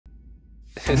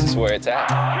This is where it's at.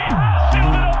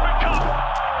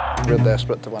 We're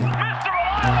desperate to win.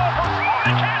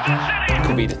 It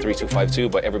could be the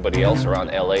 3-2-5-2, but everybody else around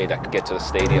LA that could get to the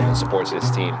stadium and supports this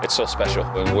team. It's so special.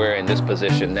 When we're in this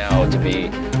position now to be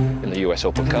in the US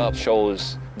Open Cup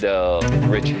shows the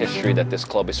rich history that this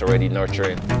club is already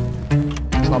nurturing.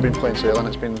 It's not been plain sailing,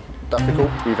 it's been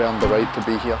difficult. We've earned the right to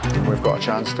be here. We've got a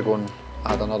chance to go and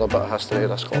add another bit of history to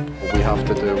this club. We have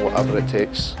to do whatever it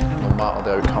takes, no matter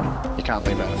the outcome. You can't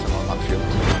leave anything on that field.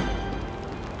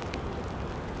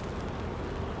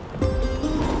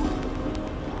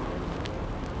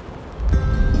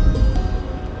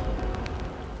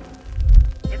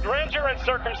 And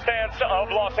circumstance of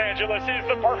Los Angeles is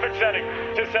the perfect setting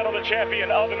to settle the champion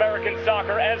of American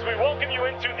soccer as we welcome you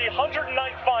into the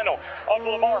 109th final of the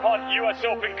Lamar Hunt U.S.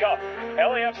 Open Cup.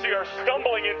 LAFC are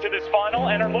stumbling into this final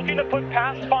and are looking to put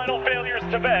past final failures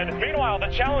to bed. Meanwhile,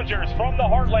 the challengers from the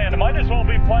Heartland might as well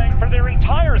be playing for their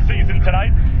entire season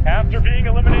tonight after being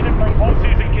eliminated from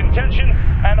postseason contention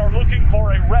and are looking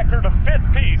for a record of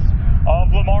 5th piece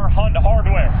of Lamar Hunt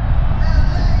hardware.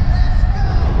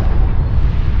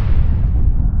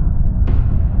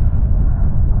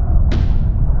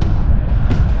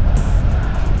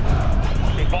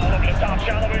 Ball over the top,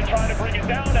 Olivier trying to bring it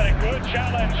down, and a good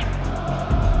challenge.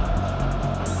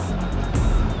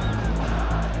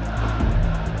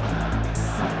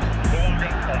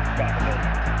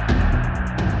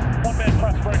 One-man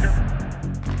press breaker.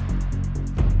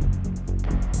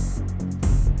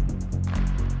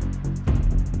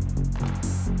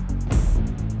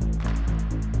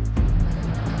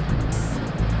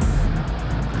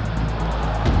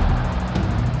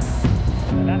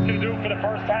 That's going to do it for the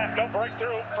first half. No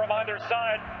breakthrough from either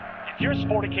side. If you're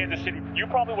Sporting Kansas City, you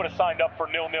probably would have signed up for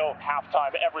 0-0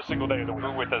 halftime every single day of the week.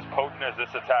 With as potent as this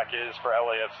attack is for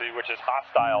LAFC, which is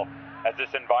hostile as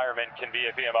this environment can be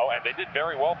at BMO, and they did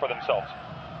very well for themselves.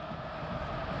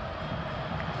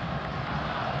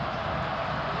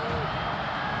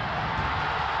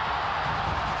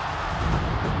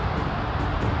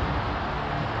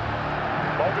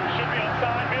 Logan should be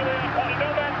outside. Billy up on a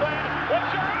no-man's land. What's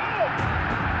Giroud?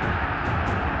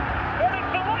 And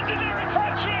it's the legendary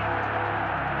friendship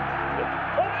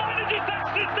of Monty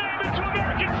Sexton's name into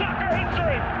American soccer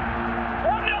history.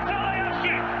 1-0 to LAFC.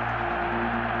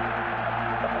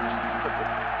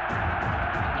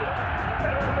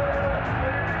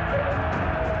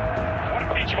 What a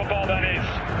peach of a ball that is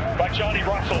by Johnny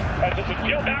Russell. As this is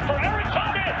peeled back for Eric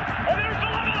Target. And there's the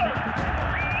leveler.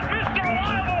 Mr.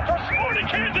 Reliable for Sporting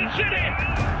Kansas City.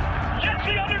 Gets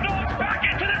the underdogs back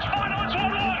into this final. It's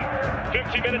 1-1.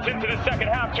 50 minutes into the second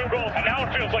half, 2 goals, and now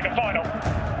it feels like a final.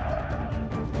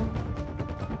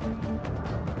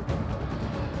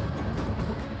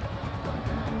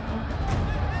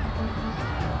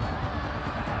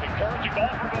 Encouraging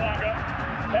ball for Bouanga.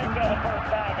 Takes out the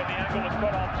first half, and the angle was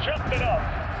put on just enough.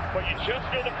 But you just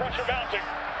feel the pressure mounting.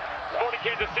 Sporting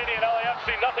Kansas City and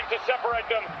LAFC, nothing to separate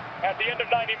them at the end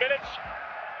of 90 minutes.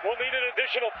 We'll need an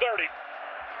additional 30.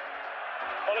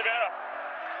 Olivier.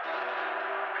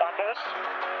 Campos.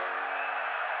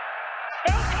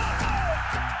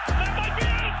 That might be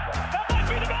it. That might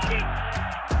be the moment.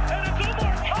 And it's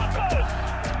Lamar Campos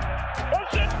who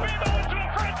sends BMO into a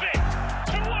frenzy.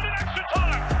 2-1 in extra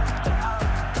time.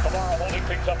 Lamar holding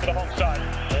things up to the home side.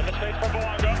 In the space for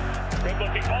Bouanga. Good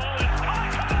looking ball. It's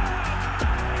Campos.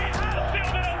 He has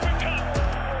sealed it Open Cup.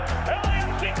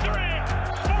 LAFC 3,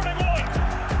 Sporting 1.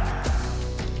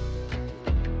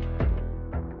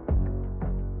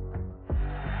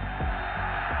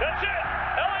 That's it.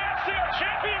 LAFC are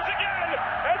champions again.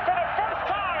 And for the first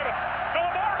time, the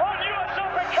Lamar Hunt U.S.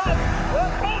 Open Cup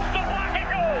will boast the black and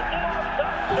gold.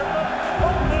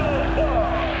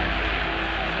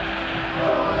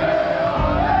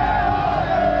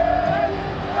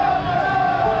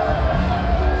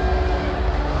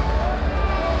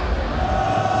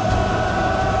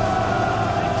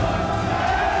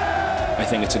 I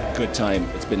think it's a good time.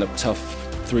 It's been a tough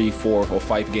 3, 4, or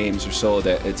 5 games or so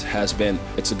that it has been.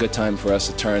 It's a good time for us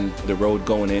to turn the road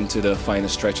going into the final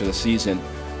stretch of the season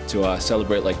to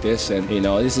celebrate like this. And you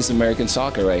know, this is American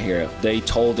soccer right here. They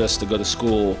told us to go to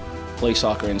school, play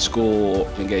soccer in school,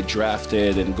 and get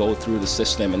drafted and go through the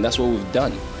system, and that's what we've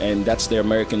done. And that's the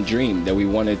American dream that we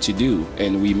wanted to do,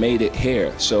 and we made it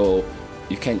here. So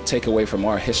you can't take away from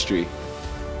our history